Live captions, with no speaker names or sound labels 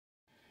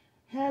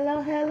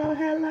Hello,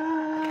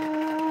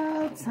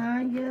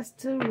 Tanya's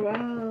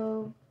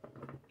Tarot.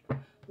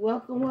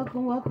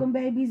 Welcome,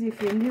 babies. If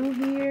you're new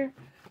here,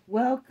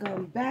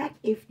 welcome back.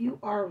 If you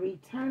are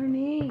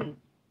returning,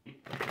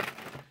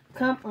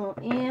 come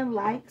on in,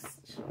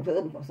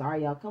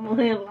 come on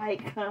in,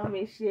 like,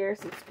 comment, share,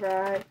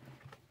 subscribe.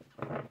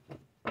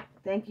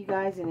 Thank you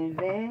guys in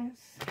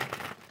advance.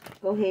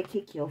 Go ahead,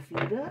 kick your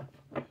feet up.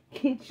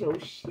 Get your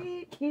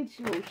shit,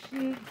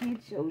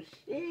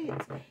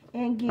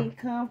 and get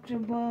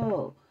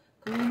comfortable.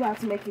 Because we're about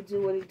to make it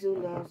do what it do,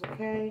 loves,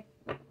 okay?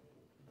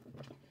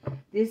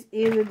 This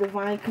is a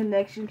divine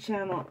connection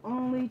channel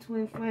only.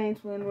 Twin flame,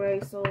 twin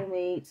race,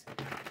 soulmates,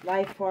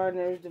 life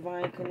partners,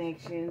 divine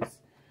connections,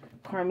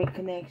 karmic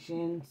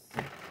connections.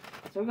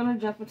 So we're going to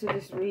jump into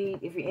this read.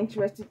 If you're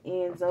interested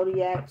in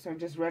zodiacs or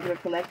just regular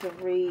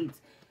collective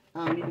reads,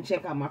 you can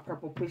check out my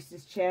Purple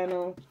Priestess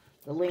channel.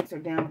 The links are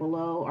down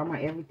below, or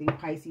my Everything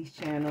Pisces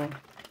channel.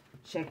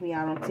 Check me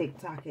out on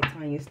TikTok at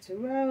Tanya's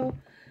Tarot.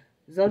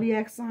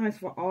 Zodiac signs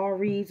for all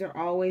reads are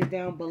always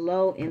down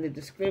below in the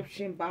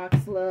description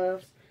box,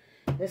 loves.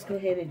 Let's go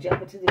ahead and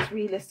jump into this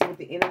read. Let's see what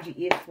the energy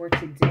is for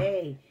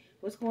today.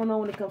 What's going on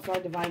when it comes to our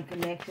divine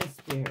connection,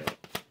 spirit?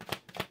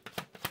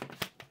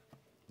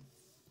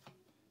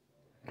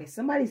 Okay,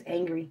 somebody's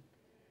angry.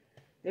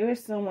 There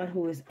is someone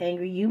who is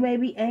angry. You may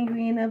be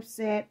angry and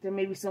upset. There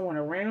may be someone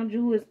around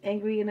you who is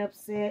angry and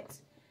upset.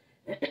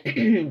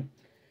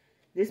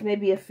 This may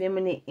be a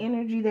feminine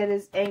energy that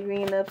is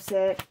angry and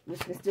upset.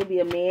 This can still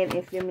be a man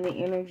in feminine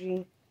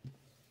energy.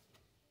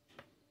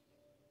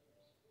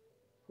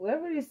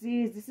 Whoever this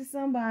is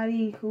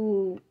somebody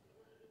who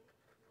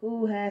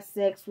has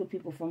sex with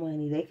people for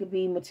money. They could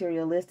be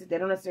materialistic. They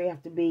don't necessarily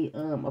have to be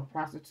a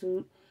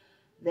prostitute.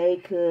 They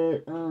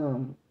could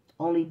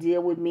only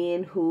deal with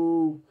men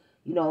who,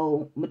 you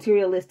know,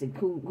 materialistic,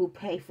 who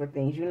pay for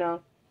things, you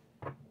know.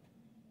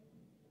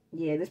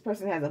 Yeah, this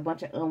person has a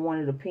bunch of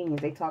unwanted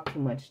opinions. They talk too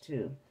much,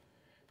 too.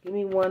 Give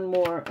me one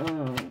more.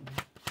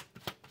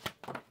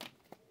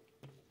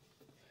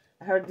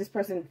 I heard this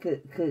person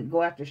could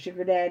go after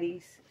sugar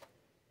daddies.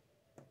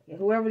 Yeah,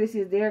 whoever this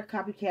is, they're a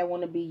copycat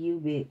wanna be you,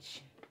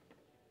 bitch.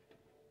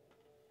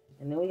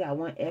 And then we got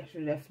one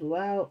extra that flew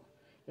out.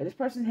 Yeah, this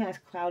person has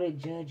clouded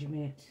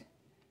judgment.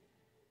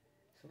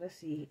 So let's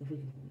see if we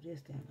can move this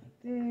down like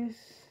this.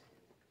 This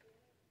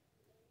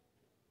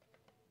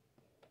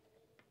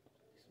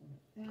one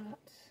like that.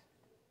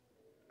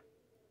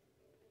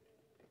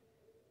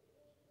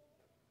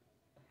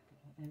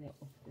 And then we'll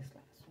put this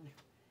last one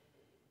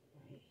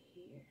right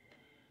here.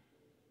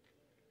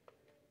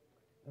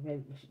 Or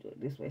maybe we should do it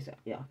this way so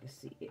y'all can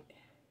see it.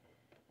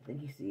 I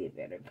think you see it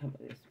better coming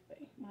this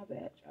way. My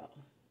bad, y'all.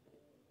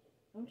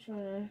 I'm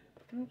trying.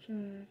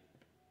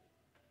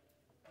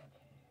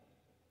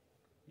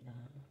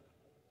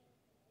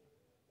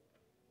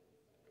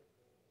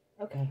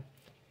 Okay.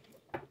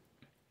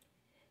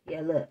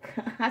 Yeah, look.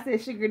 I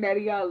said sugar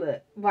daddy, y'all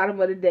look. Bottom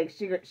of the deck,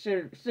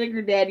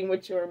 sugar daddy,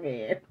 mature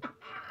man.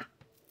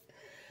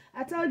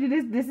 I told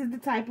you this is the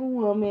type of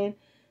woman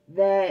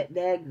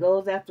that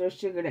goes after a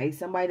sugar daddy.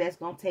 Somebody that's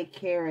going to take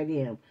care of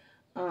them.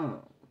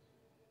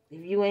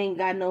 If you ain't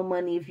got no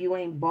money, if you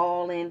ain't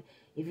balling,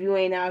 if you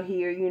ain't out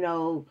here, you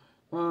know,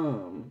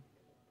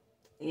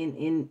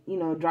 in you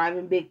know,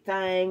 driving big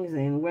things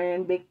and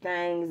wearing big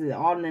things and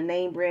all in the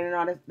name brand and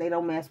all that, they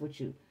don't mess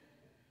with you.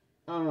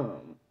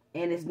 And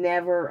it's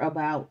never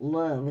about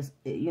love. It's,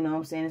 you know what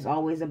I'm saying? It's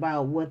always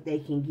about what they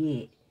can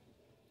get.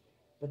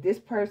 But this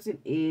person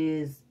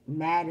is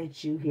mad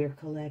at you here,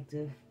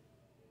 collective.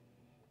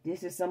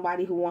 This is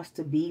somebody who wants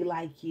to be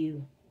like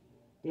you.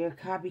 They're a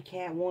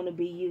copycat, want to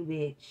be you,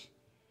 bitch.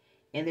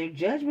 And their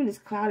judgment is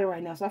clouded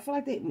right now. So I feel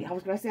like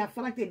I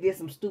feel like they did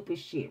some stupid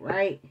shit,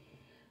 right?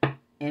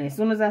 And as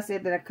soon as I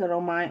said that, I cut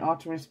on mind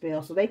altering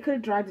spell. So they could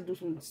have tried to do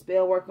some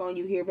spell work on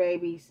you here,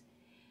 babies.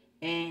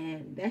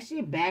 And that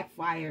shit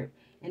backfired.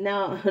 And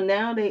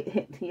now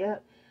they,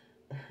 yep,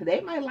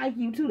 they might like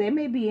you too. They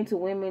may be into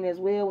women as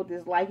well with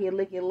this like it,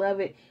 lick it, love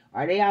it.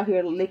 Or they out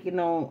here licking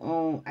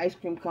on ice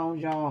cream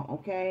cones, y'all,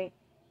 okay?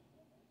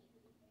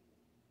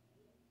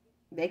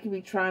 They could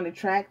be trying to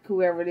track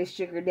whoever this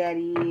sugar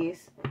daddy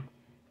is.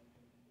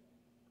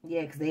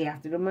 Yeah, because they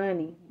after the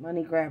money.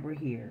 Money grabber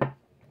here.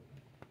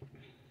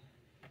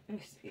 Let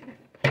me see.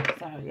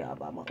 Sorry, y'all,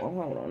 about my arm.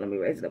 Hold on. Let me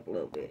raise it up a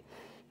little bit.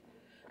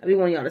 I be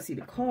wanting y'all to see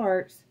the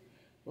cards.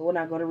 But when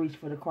I go to reach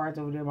for the cards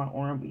over there, my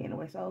arm be in the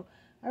way. So,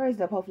 I raised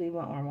it up. Hopefully,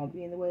 my arm won't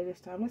be in the way this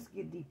time. Let's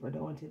get deeper,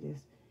 though, into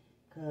this.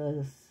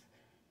 Because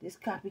this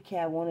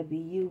copycat want to be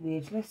you,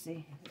 bitch. Let's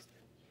see.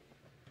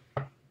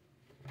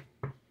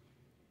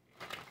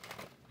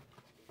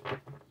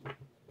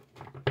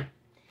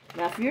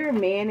 Now, if you're a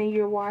man and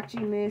you're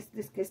watching this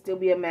could still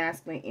be a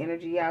masculine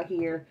energy out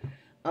here.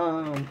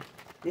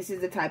 This is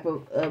the type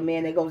of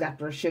man that goes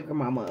after a sugar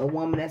mama, a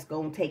woman that's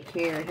going to take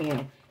care of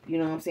him. You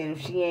know what I'm saying?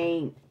 If she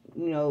ain't,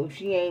 you know, if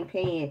she ain't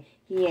paying,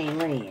 he ain't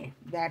laying.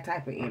 That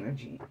type of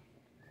energy.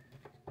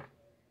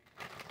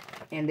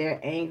 And they're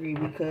angry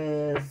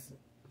because,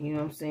 you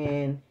know what I'm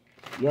saying,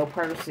 your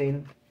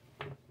person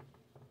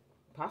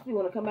Possibly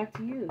want to come back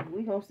to you.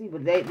 We gonna see.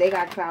 But they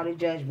got clouded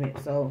judgment.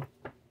 So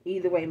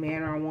either way,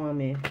 man or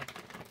woman,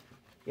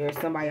 there's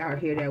somebody out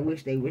here that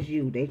wish they was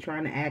you. They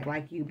trying to act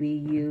like you, be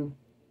you.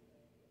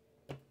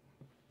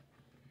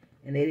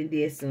 And they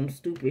did some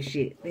stupid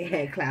shit. They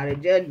had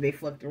clouded judgment. They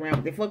fucked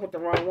around. They fucked with the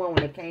wrong one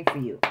when it came for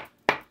you.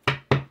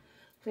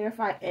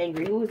 Clarify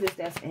angry. Who is this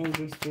that's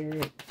angry,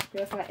 spirit?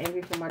 Clarify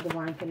angry for my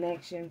divine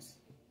connections.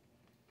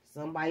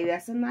 Somebody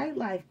that's a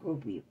nightlife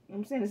groupie. You know what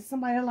I'm saying? It's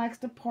somebody that likes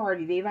to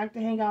party. They like to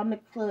hang out in the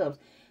clubs.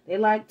 They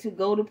like to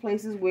go to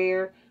places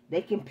where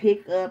they can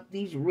pick up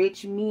these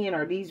rich men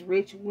or these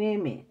rich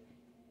women.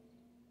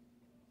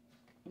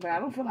 But I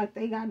don't feel like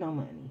they got no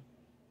money.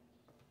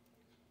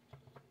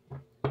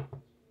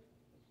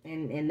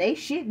 And they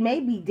shit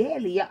may be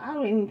deadly. I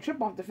don't even trip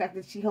off the fact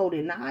that she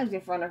holding knives in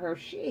front of her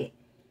shit.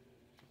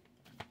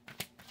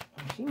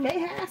 She may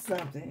have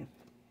something.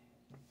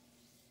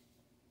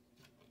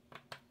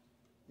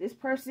 This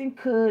person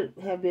could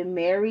have been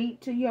married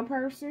to your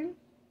person.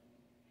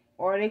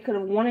 Or they could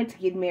have wanted to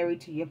get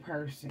married to your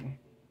person.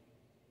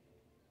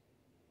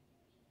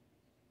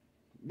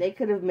 They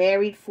could have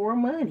married for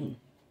money.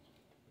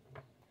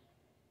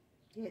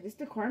 Yeah, this is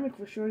the karmic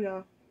for sure,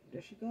 y'all.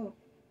 There she go.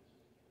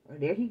 Or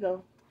there he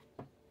go.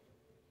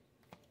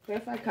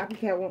 Clarify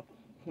copycat one.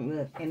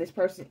 Look, and this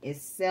person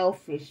is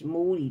selfish,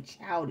 moody,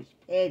 childish,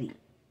 petty.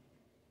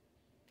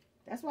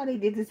 That's why they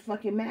did this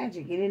fucking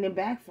magic. And then it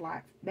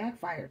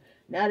backfired.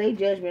 Now they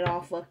judgment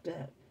all fucked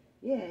up.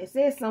 Yeah, it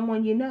says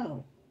someone you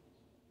know.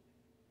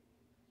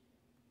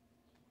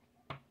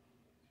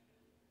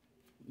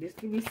 This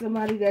could be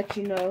somebody that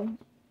you know.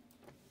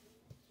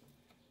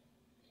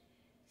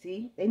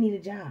 See, they need a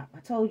job. I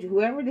told you,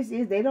 whoever this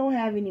is, they don't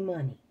have any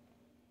money.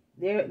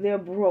 They're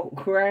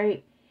broke,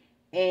 right?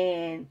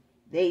 And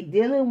they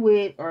dealing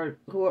with or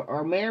who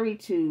are married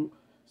to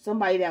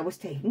somebody that was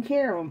taking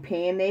care of them,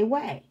 paying their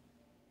way.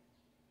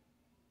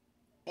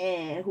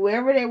 And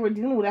whoever they were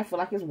dealing with, I feel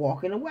like is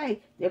walking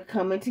away. They're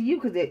coming to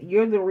you because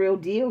you're the real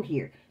deal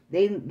here.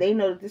 They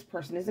know that this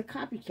person is a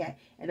copycat,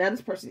 and now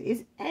this person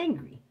is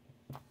angry.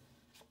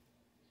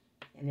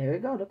 And there we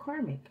go, the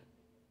karmic.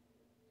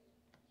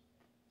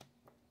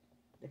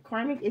 The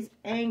karmic is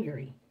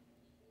angry.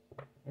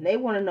 And they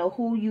want to know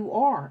who you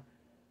are.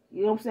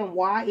 You know what I'm saying?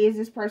 Why is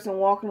this person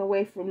walking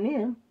away from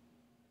them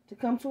to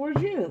come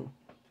towards you?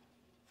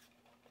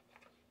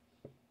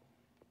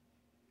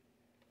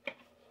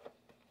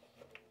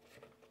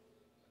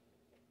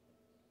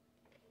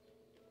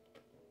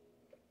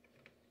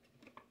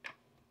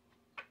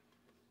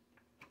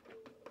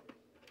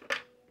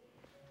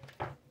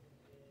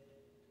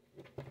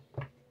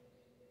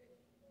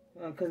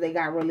 Because they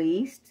got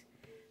released.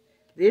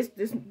 It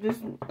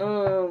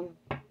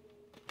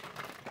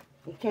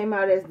came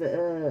out as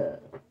the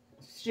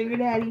sugar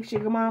daddy,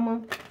 sugar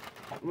mama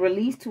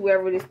released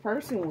whoever this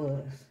person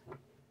was.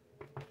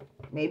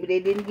 Maybe they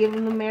didn't give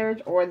them the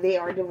marriage, or they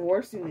are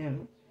divorcing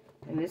them.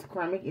 And this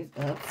karmic is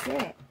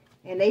upset.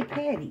 And they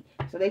petty.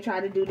 So they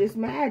try to do this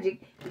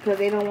magic because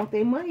they don't want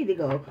their money to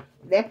go.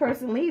 That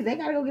person leaves, they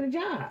got to go get a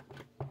job.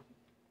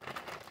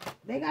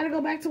 They got to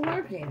go back to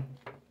working.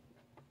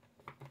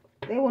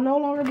 They will no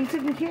longer be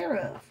taken care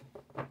of.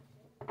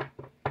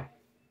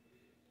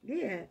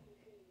 Yeah.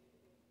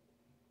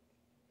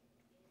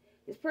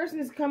 This person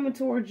is coming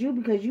towards you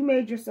because you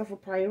made yourself a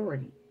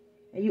priority.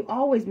 And you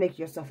always make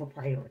yourself a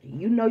priority.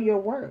 You know your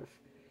worth.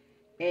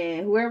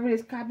 And whoever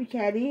this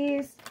copycat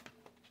is,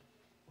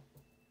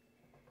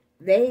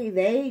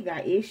 they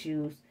got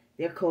issues.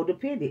 They're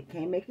codependent.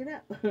 Can't make it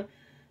up.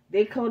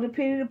 They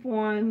codependent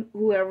upon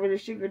whoever the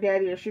sugar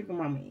daddy or sugar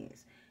mama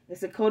is.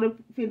 It's a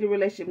codependent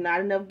relationship. Not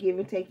enough give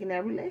and take in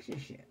that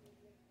relationship.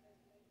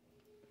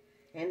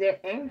 And they're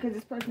angry because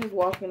this person is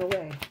walking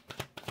away.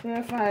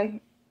 Clarify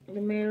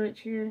the marriage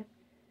here.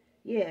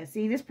 Yeah,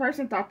 see, this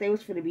person thought they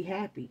was going to be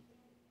happy.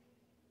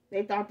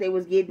 They thought they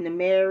was getting a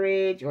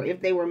marriage. Or if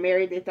they were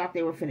married, they thought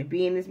they were going to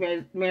be in this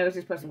marriage.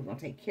 This person was going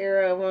to take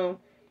care of them.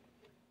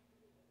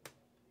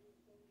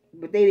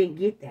 But they didn't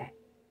get that.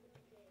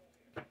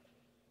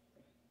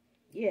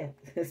 Yeah,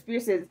 the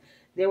spirit says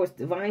there was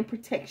divine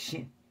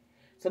protection.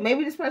 So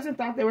maybe this person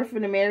thought they were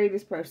going to marry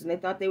this person. They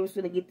thought they was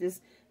going to get this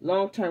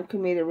long-term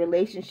committed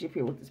relationship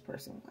here with this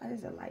person. Why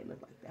does the light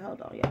look like that?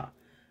 Hold on, y'all.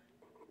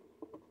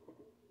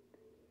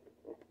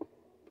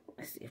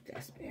 Let's see if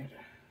that's better.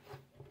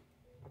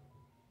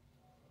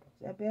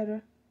 Is that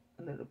better?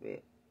 A little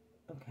bit.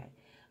 Okay.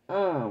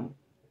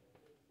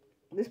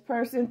 This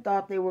person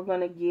thought they were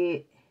going to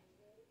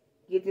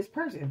get this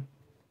person.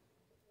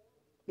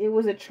 It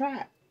was a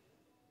trap.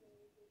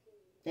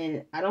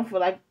 And I don't feel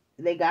like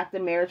they got the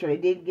marriage or they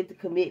didn't get the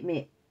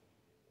commitment.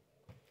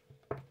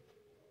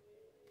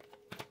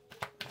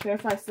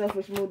 Clarify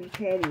selfish, moody,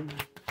 petty.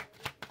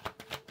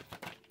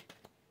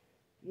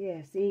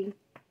 Yeah, see?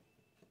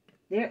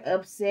 They're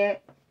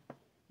upset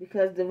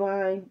because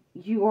divine,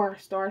 you are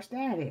star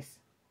status.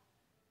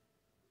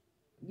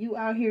 You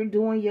out here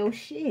doing your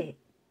shit.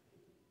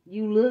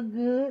 You look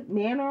good,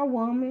 man or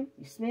woman.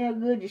 You smell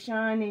good, you're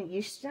shining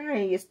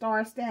your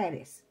star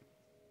status.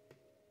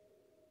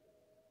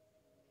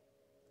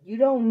 You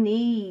don't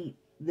need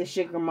the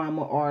sugar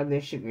mama or the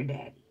sugar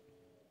daddy.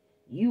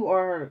 You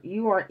are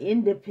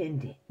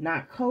independent,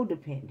 not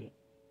codependent.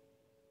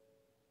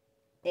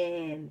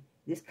 And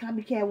this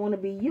copycat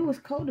wannabe you is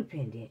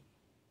codependent.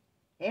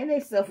 And they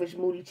selfish,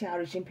 moody,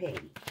 childish, and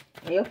petty.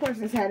 And your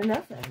person's had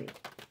enough of it.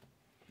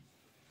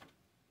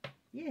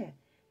 Yeah,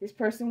 this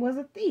person was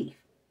a thief.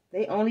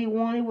 They only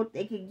wanted what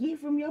they could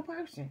get from your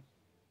person.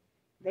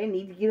 They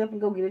need to get up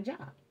and go get a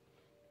job.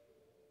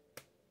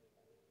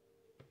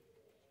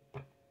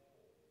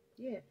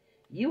 Yeah.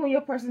 You and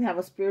your person have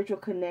a spiritual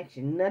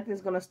connection.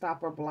 Nothing's going to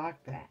stop or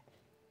block that.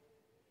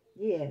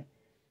 Yeah.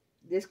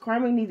 This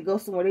karmic need to go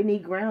somewhere. They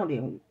need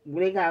grounding.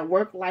 They got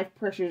work-life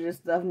pressures and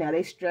stuff now.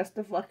 They stressed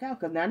the fuck out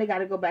because now they got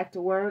to go back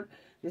to work.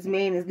 This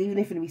man is leaving.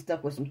 They're finna be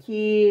stuck with some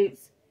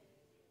kids.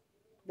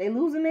 They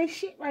losing their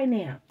shit right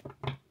now.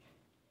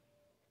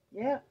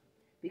 Yeah.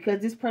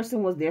 Because this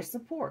person was their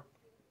support.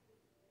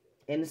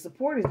 And the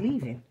support is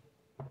leaving.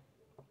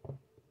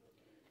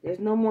 There's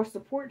no more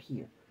support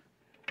here.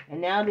 And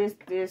now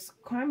this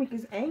karmic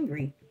is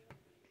angry.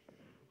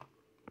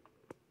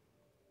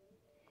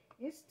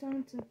 It's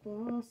time to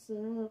boss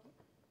up.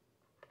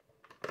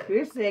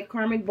 Chris said,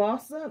 karmic,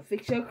 boss up.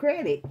 Fix your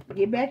credit.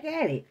 Get back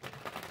at it.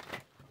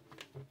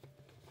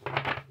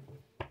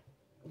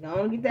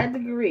 Don't get that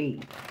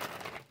degree.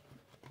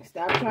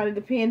 Stop trying to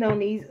depend on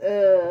these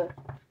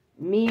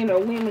men or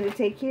women to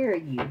take care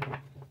of you.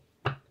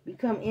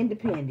 Become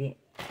independent.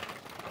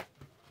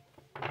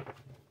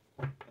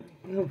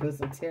 I'm gonna put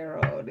some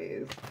tarot on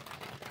this.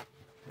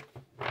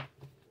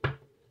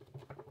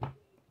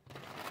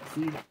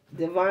 See,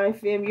 Divine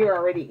Femme, you're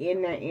already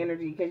in that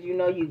energy because you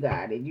know you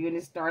got it. You're in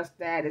the star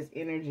status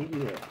energy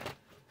here.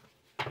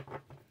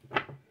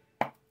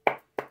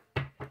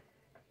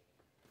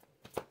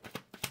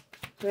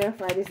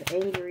 Clarify this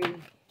angry.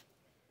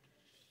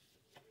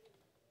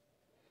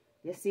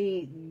 You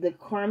see, the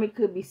karmic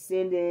could be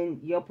sending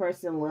your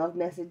person love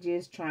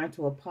messages, trying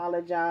to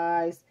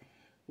apologize,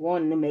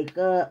 wanting to make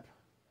up.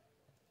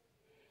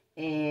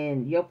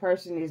 And your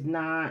person is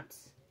not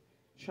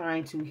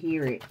trying to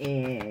hear it,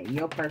 and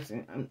your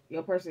person,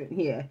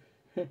 yeah,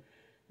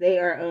 they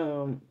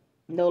are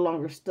no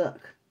longer stuck,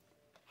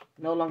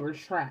 no longer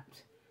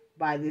trapped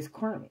by this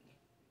karmic.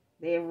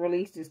 They have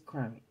released this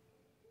karmic,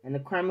 and the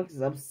karmic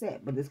is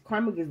upset, but this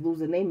karmic is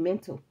losing their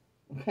mental.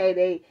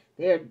 Okay,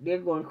 they're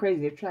going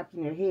crazy. They're trapped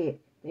in their head.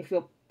 They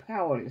feel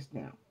powerless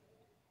now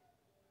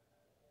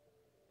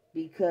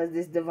because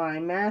this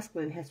divine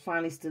masculine has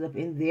finally stood up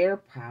in their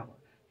power.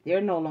 They're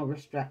no longer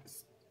strapped.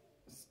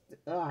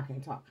 I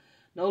can't talk.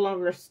 No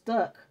longer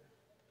stuck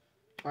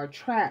or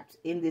trapped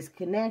in this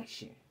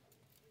connection.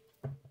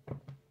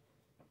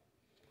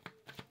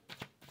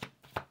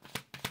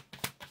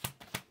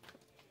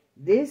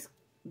 This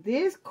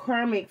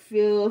karmic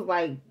feels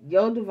like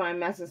your divine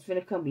masculine's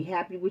finna come be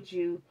happy with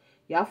you.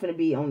 Y'all finna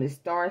be on this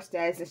star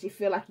status, and she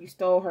feel like you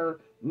stole her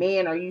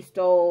man or you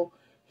stole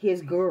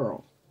his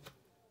girl.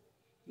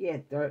 Yeah,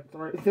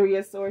 Three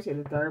of Swords here,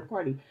 the third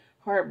party.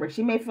 Heartbreak.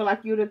 She may feel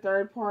like you're the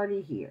third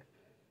party here.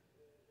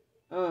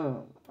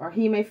 Or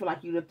he may feel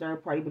like you're the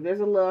third party, but there's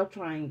a love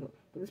triangle.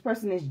 But this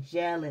person is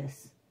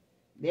jealous.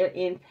 They're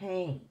in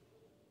pain.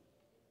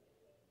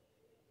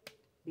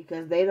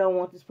 Because they don't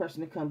want this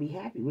person to come be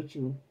happy with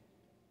you.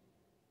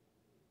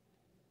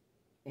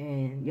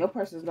 And your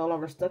person is no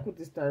longer stuck with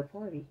this third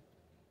party.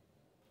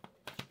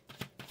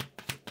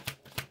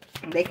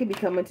 They could be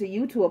coming to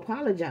you to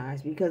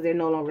apologize because they're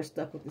no longer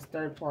stuck with this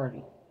third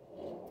party.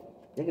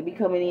 They could be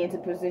coming in to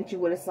present you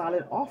with a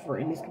solid offer.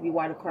 And this could be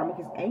why the karmic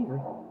is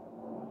angry.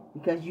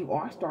 Because you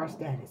are star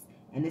status.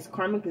 And this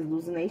karmic is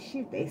losing their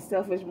shit. They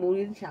selfish,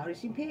 moody,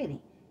 childish, and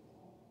petty.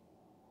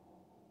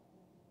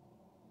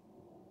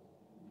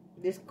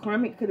 This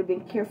karmic could have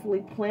been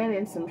carefully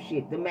planning some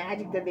shit. The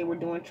magic that they were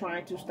doing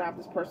trying to stop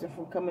this person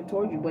from coming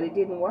toward you. But it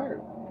didn't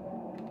work.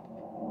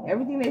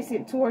 Everything they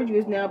sent toward you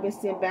has now been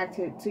sent back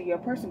to your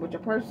person. But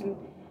your person,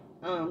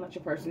 not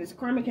your person, this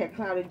karmic had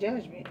clouded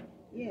judgment.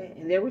 Yeah,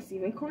 and they're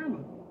receiving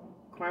karma.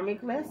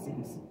 Karmic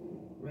lessons.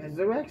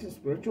 Resurrection,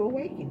 spiritual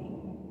awakening.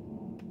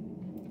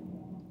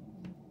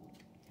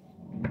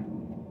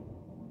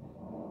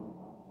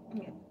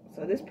 Yeah.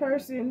 So this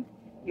person,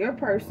 your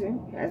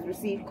person, has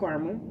received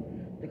karma.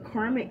 The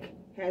karmic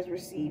has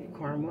received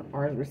karma,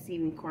 or is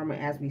receiving karma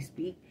as we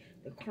speak.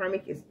 The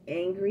karmic is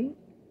angry.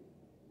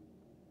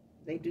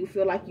 They do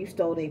feel like you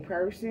stole their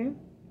person.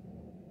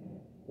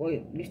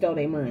 Well, you stole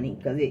their money,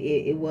 because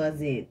it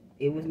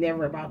was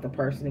never about the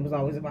person. It was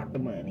always about the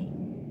money.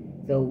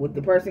 So with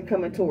the person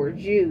coming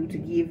towards you to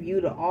give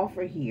you the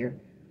offer here,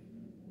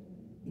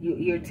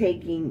 you're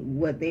taking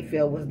what they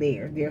felt was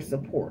theirs, their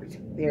support,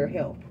 their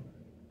help.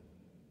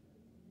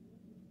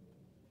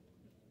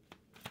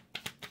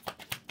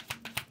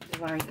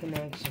 Divine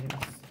connections.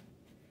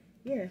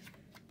 Yeah.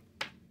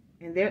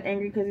 And they're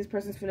angry because this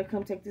person's finna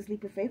come take this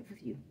leap of faith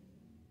with you.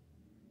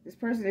 This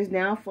person is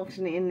now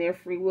functioning in their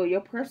free will.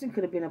 Your person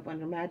could have been up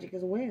under magic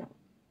as well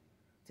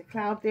to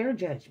cloud their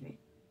judgment.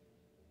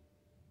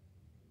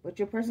 But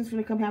your person's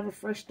going to come have a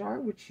fresh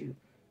start with you.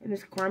 And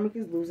this karmic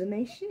is losing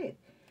their shit.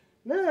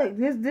 Look,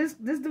 this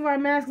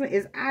divine masculine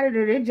is out of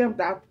there. They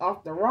jumped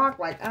off the rock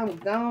like, I'm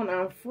gone,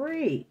 I'm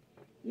free.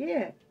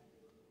 Yeah.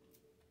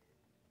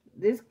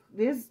 This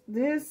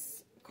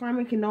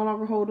karmic can no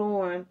longer hold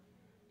on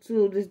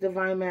to this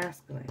divine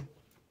masculine.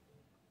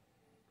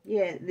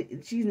 Yeah,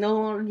 she's no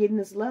longer getting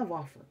this love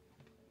offer.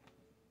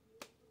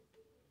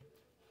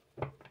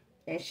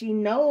 And she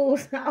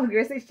knows, I was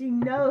gonna say, she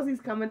knows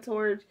he's coming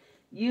towards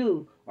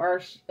you,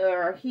 or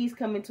he's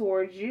coming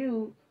towards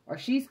you, or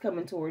she's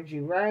coming towards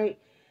you, right?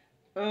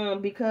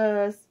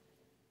 Because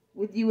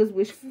with you is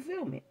wish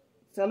fulfillment,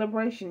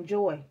 celebration,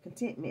 joy,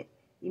 contentment,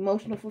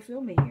 emotional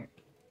fulfillment here.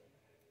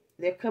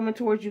 They're coming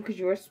towards you because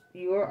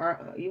you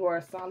are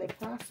a solid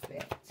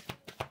prospect.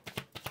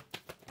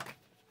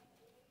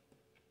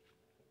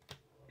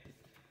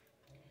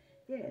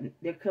 Yeah,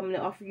 they're coming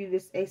to offer you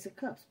this Ace of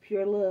Cups,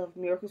 pure love,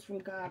 miracles from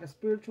God, a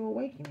spiritual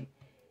awakening.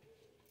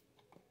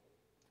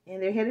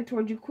 And they're headed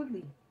towards you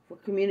quickly for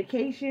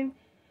communication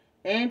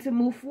and to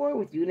move forward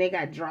with you. And they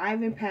got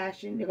drive and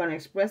passion. They're going to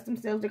express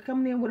themselves. They're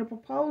coming in with a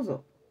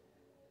proposal.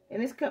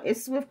 And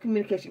it's swift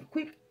communication,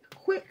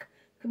 quick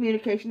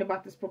communication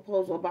about this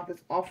proposal, about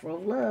this offer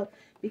of love,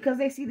 because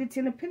they see the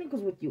 10 of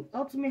Pentacles with you,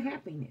 ultimate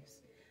happiness,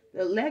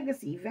 the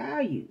legacy,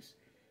 values,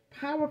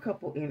 power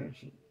couple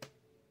energy.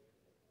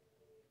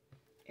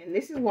 And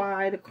this is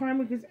why the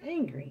karmic is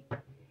angry.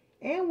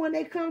 And when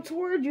they come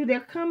toward you, they're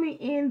coming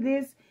in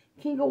this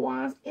King of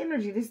Wands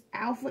energy, this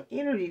alpha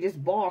energy, this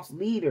boss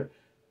leader.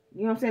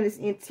 You know what I'm saying? This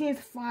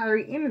intense,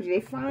 fiery energy. They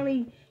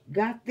finally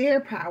got their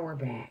power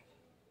back.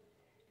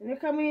 And they're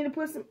coming in to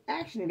put some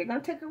action in. They're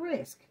going to take a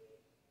risk.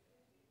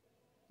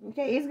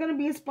 Okay, it's going to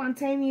be a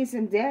spontaneous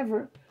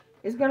endeavor.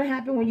 It's going to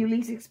happen when you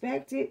least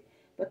expect it.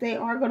 But they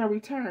are going to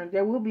return.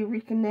 There will be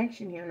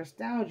reconnection here,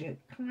 nostalgia,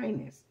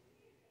 kindness.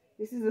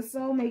 This is a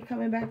soulmate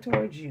coming back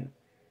towards you.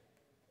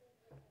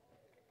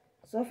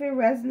 So if it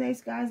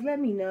resonates, guys, let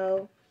me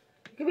know.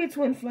 It could be a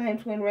twin flame,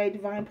 twin ray,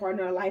 divine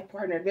partner, a life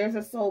partner. There's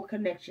a soul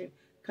connection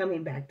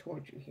coming back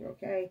towards you here,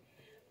 okay?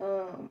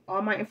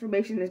 All my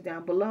information is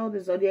down below.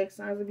 The zodiac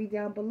signs will be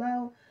down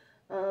below.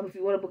 If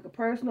you want to book a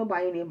personal,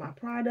 buy any of my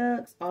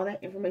products, all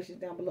that information is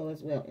down below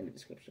as well in the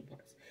description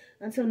box.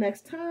 Until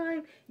next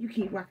time, you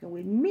keep rocking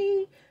with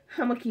me.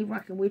 I'm going to keep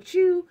rocking with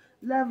you.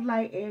 Love,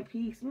 light, and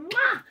peace.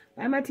 Mwah!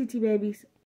 Bye, my TT babies.